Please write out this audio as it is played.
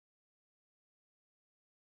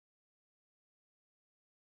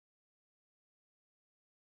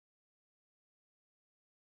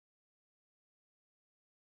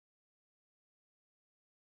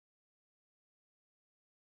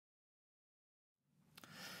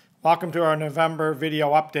Welcome to our November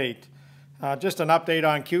video update. Just an update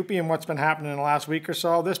on CUPE and what's been happening in the last week or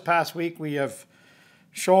so. This past week we have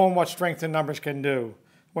shown what strength in numbers can do.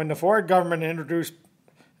 When the Ford government introduced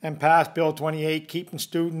and passed Bill 28, Keeping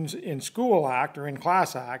Students in School Act or in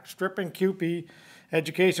Class Act, stripping CUPE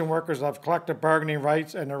education workers of collective bargaining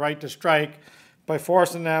rights and the right to strike by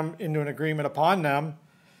forcing them into an agreement upon them,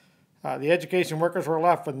 the education workers were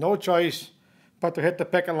left with no choice but to hit the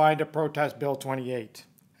picket line to protest Bill 28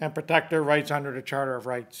 and protect their rights under the Charter of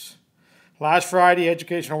Rights. Last Friday,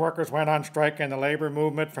 educational workers went on strike, and the labor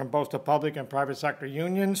movement from both the public and private sector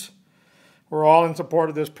unions were all in support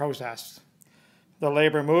of this protest. The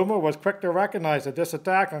labor movement was quick to recognize that this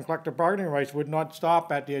attack on collective bargaining rights would not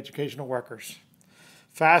stop at the educational workers.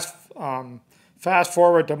 Fast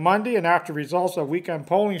forward to Monday, and after results of weekend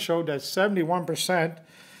polling showed that 71%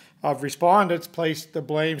 of respondents placed the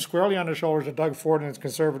blame squarely on the shoulders of Doug Ford and his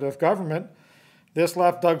conservative government, this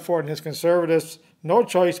left Doug Ford and his conservatives no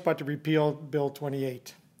choice but to repeal Bill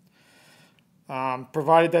 28,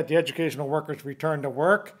 provided that the educational workers returned to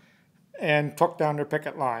work and took down their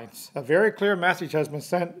picket lines. A very clear message has been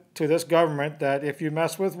sent to this government that if you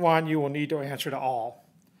mess with one, you will need to answer to all.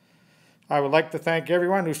 I would like to thank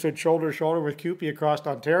everyone who stood shoulder to shoulder with CUPE across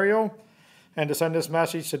Ontario, and to send this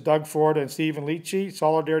message to Doug Ford and Stephen Leachy: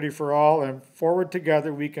 solidarity for all, and forward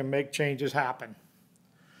together we can make changes happen.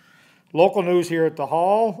 Local news here at the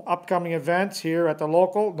Hall. Upcoming events here at the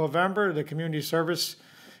local. November, the Community Service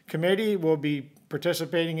Committee will be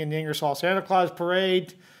participating in the Ingersoll Santa Claus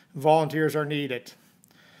Parade. Volunteers are needed.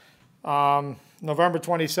 November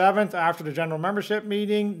 27th, after the general membership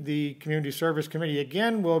meeting, the Community Service Committee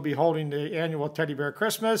again will be holding the annual Teddy Bear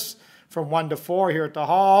Christmas from 1 to 4 here at the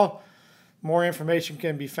Hall. More information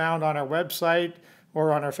can be found on our website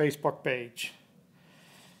or on our Facebook page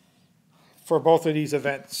for both of these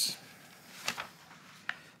events.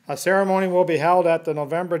 A ceremony will be held at the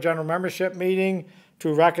November General Membership Meeting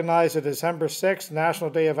to recognize the December 6th National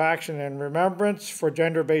Day of Action and Remembrance for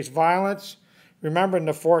Gender-Based Violence, remembering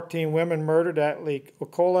the 14 women murdered at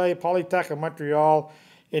L'École Polytech in Montreal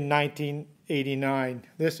in 1989.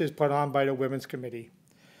 This is put on by the Women's Committee.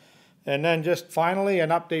 And then just finally, an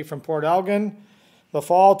update from Port Elgin. The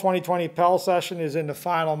fall 2020 Pell session is in the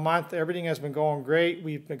final month. Everything has been going great.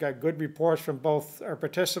 We've got good reports from both our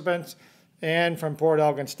participants and from Port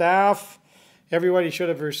Elgin staff. Everybody should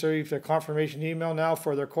have received a confirmation email now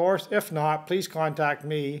for their course. If not, please contact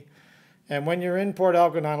me. And when you're in Port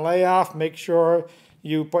Elgin on layoff, make sure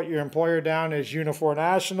you put your employer down as Unifor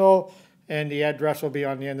National, and the address will be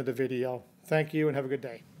on the end of the video. Thank you and have a good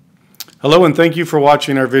day. Hello, and thank you for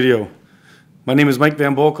watching our video. My name is Mike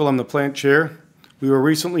Van Bokel. I'm the plant chair. We were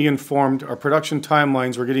recently informed our production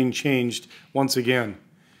timelines were getting changed once again.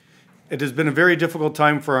 It has been a very difficult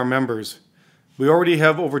time for our members. We already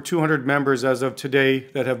have over 200 members as of today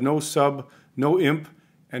that have no sub, no imp,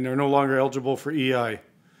 and are no longer eligible for EI.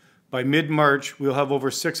 By mid-March, we'll have over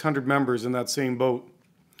 600 members in that same boat.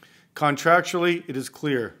 Contractually, it is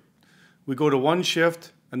clear. We go to one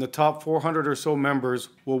shift, and the top 400 or so members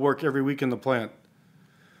will work every week in the plant.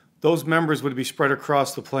 Those members would be spread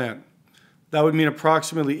across the plant. That would mean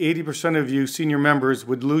approximately 80% of you senior members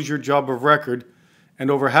would lose your job of record, and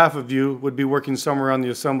over half of you would be working somewhere on the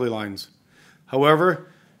assembly lines. However,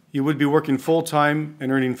 you would be working full-time and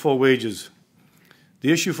earning full wages.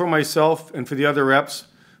 The issue for myself and for the other reps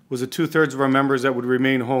was the 2/3 of our members that would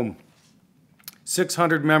remain home.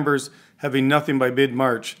 600 members having nothing by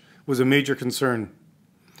mid-March was a major concern.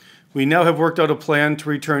 We now have worked out a plan to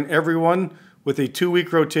return everyone with a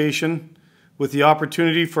 2-week rotation with the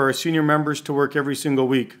opportunity for our senior members to work every single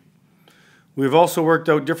week. We have also worked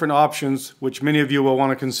out different options which many of you will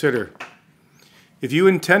want to consider. If you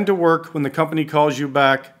intend to work when the company calls you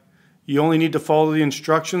back, you only need to follow the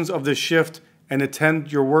instructions of the shift and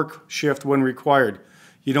attend your work shift when required.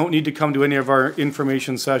 You don't need to come to any of our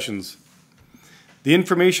information sessions. The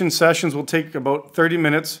information sessions will take about 30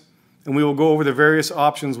 minutes, and we will go over the various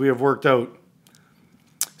options we have worked out.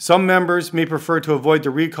 Some members may prefer to avoid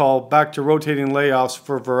the recall back to rotating layoffs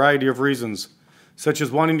for a variety of reasons, such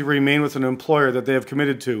as wanting to remain with an employer that they have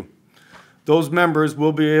committed to. Those members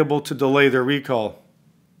will be able to delay their recall.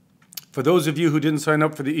 For those of you who didn't sign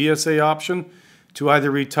up for the ESA option to either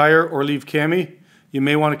retire or leave CAMI, you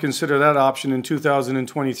may want to consider that option in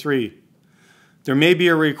 2023. There may be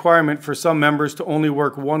a requirement for some members to only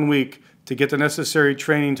work 1 week to get the necessary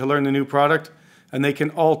training to learn the new product, and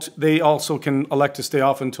they also can elect to stay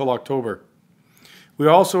off until October. We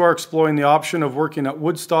also are exploring the option of working at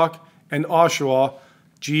Woodstock and Oshawa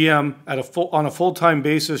GM on a full-time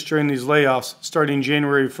basis during these layoffs starting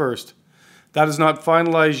January 1st. That is not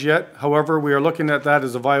finalized yet. However, we are looking at that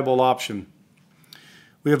as a viable option.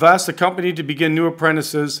 We have asked the company to begin new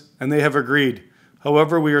apprentices, and they have agreed.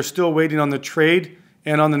 However, we are still waiting on the trade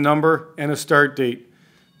and on the number and a start date.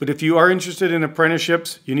 But if you are interested in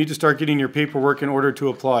apprenticeships, you need to start getting your paperwork in order to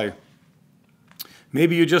apply.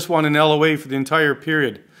 Maybe you just want an LOA for the entire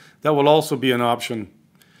period. That will also be an option.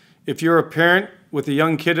 If you're a parent with a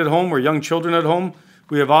young kid at home or young children at home,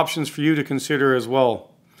 we have options for you to consider as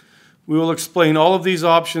well. We will explain all of these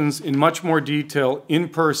options in much more detail in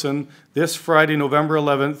person this Friday, November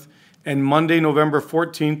 11th, and Monday, November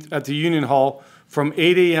 14th at the Union Hall from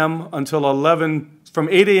 8 a.m. until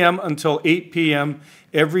 8 p.m.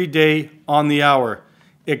 every day on the hour,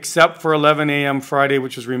 except for 11 a.m. Friday,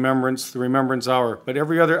 which is the Remembrance Hour. But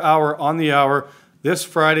every other hour on the hour, this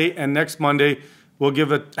Friday and next Monday, we'll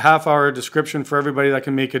give a half-hour description for everybody that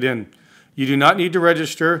can make it in. You do not need to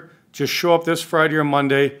register. Just show up this Friday or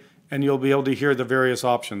Monday, and you'll be able to hear the various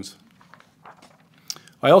options.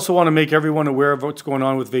 I also want to make everyone aware of what's going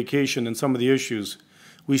on with vacation and some of the issues.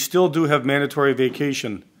 We still do have mandatory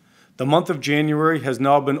vacation. The month of January has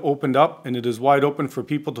now been opened up, and it is wide open for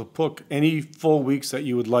people to book any full weeks that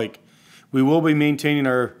you would like. We will be maintaining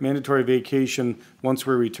our mandatory vacation once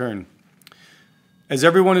we return. As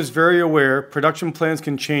everyone is very aware, production plans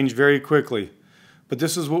can change very quickly, but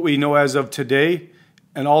this is what we know as of today,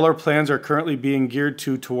 and all our plans are currently being geared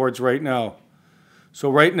towards right now. So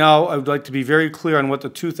right now, I would like to be very clear on what the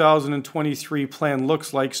 2023 plan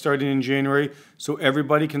looks like starting in January, so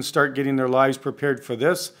everybody can start getting their lives prepared for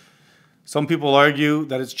this. Some people argue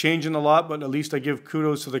that it's changing a lot, but at least I give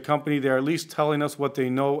kudos to the company. They're at least telling us what they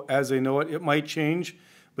know as they know it. It might change,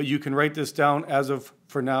 but you can write this down as of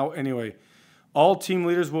for now anyway. All team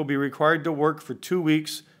leaders will be required to work for 2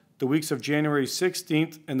 weeks, the weeks of January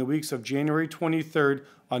 16th and the weeks of January 23rd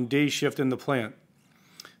on day shift in the plant.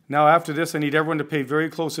 Now after this, I need everyone to pay very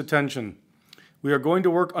close attention. We are going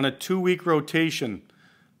to work on a 2-week rotation.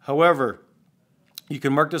 However, you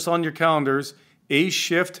can mark this on your calendars. A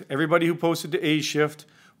shift, everybody who posted to A shift,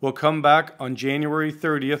 will come back on January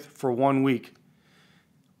 30th for 1 week.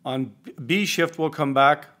 On B shift will come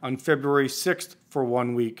back on February 6th for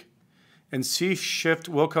 1 week. And C shift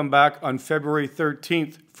will come back on February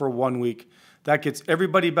 13th for 1 week. That gets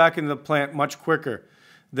everybody back into the plant much quicker.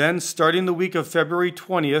 Then, starting the week of February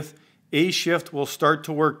 20th, A shift will start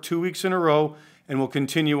to work 2 weeks in a row and will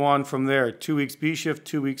continue on from there. 2 weeks B shift,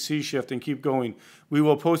 2 weeks C shift, and keep going. We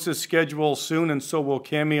will post a schedule soon, and so will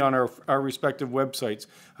Cami on our respective websites.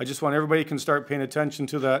 I just want everybody can start paying attention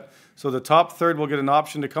to that. So the top third will get an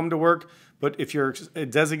option to come to work, but if you're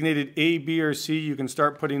designated A, B, or C, you can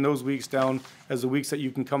start putting those weeks down as the weeks that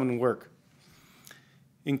you can come and work.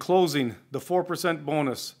 In closing, the 4%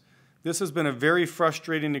 bonus. This has been a very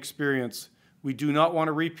frustrating experience. We do not want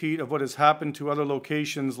a repeat of what has happened to other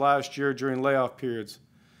locations last year during layoff periods.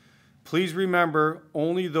 Please remember,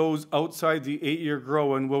 only those outside the 8-year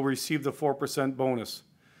grow-in will receive the 4% bonus.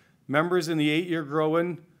 Members in the 8-year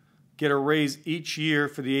grow-in get a raise each year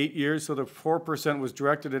for the 8 years, so the 4% was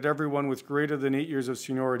directed at everyone with greater than 8 years of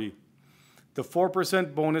seniority. The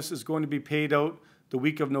 4% bonus is going to be paid out the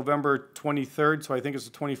week of November 23rd, so I think it's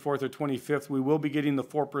the 24th or 25th. We will be getting the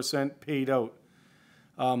 4% paid out.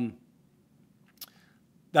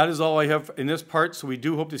 That is all I have in this part, so we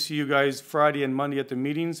do hope to see you guys Friday and Monday at the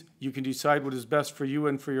meetings. You can decide what is best for you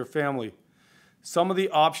and for your family. Some of the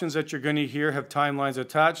options that you're going to hear have timelines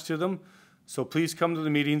attached to them, so please come to the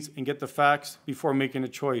meetings and get the facts before making a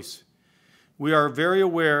choice. We are very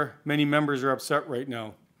aware many members are upset right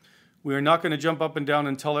now. We are not going to jump up and down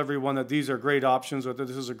and tell everyone that these are great options or that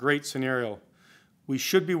this is a great scenario. We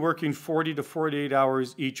should be working 40 to 48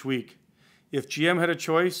 hours each week. If GM had a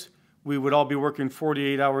choice, we would all be working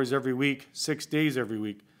 48 hours every week, 6 days every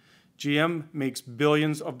week. GM makes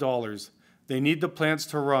billions of dollars. They need the plants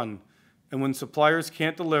to run, and when suppliers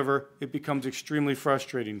can't deliver, it becomes extremely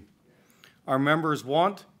frustrating. Our members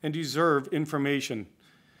want and deserve information,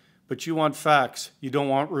 but you want facts, you don't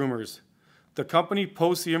want rumors. The company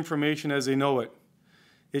posts the information as they know it.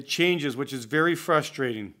 It changes, which is very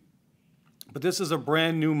frustrating. But this is a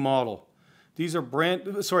brand new model. This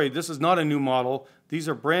is not a new model. These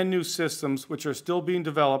are brand new systems which are still being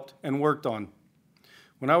developed and worked on.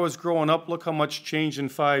 When I was growing up, look how much changed in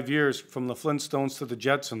 5 years from the Flintstones to the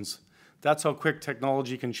Jetsons. That's how quick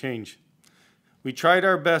technology can change. We tried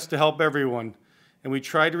our best to help everyone, and we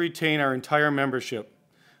tried to retain our entire membership.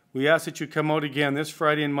 We ask that you come out again this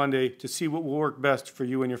Friday and Monday to see what will work best for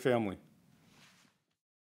you and your family.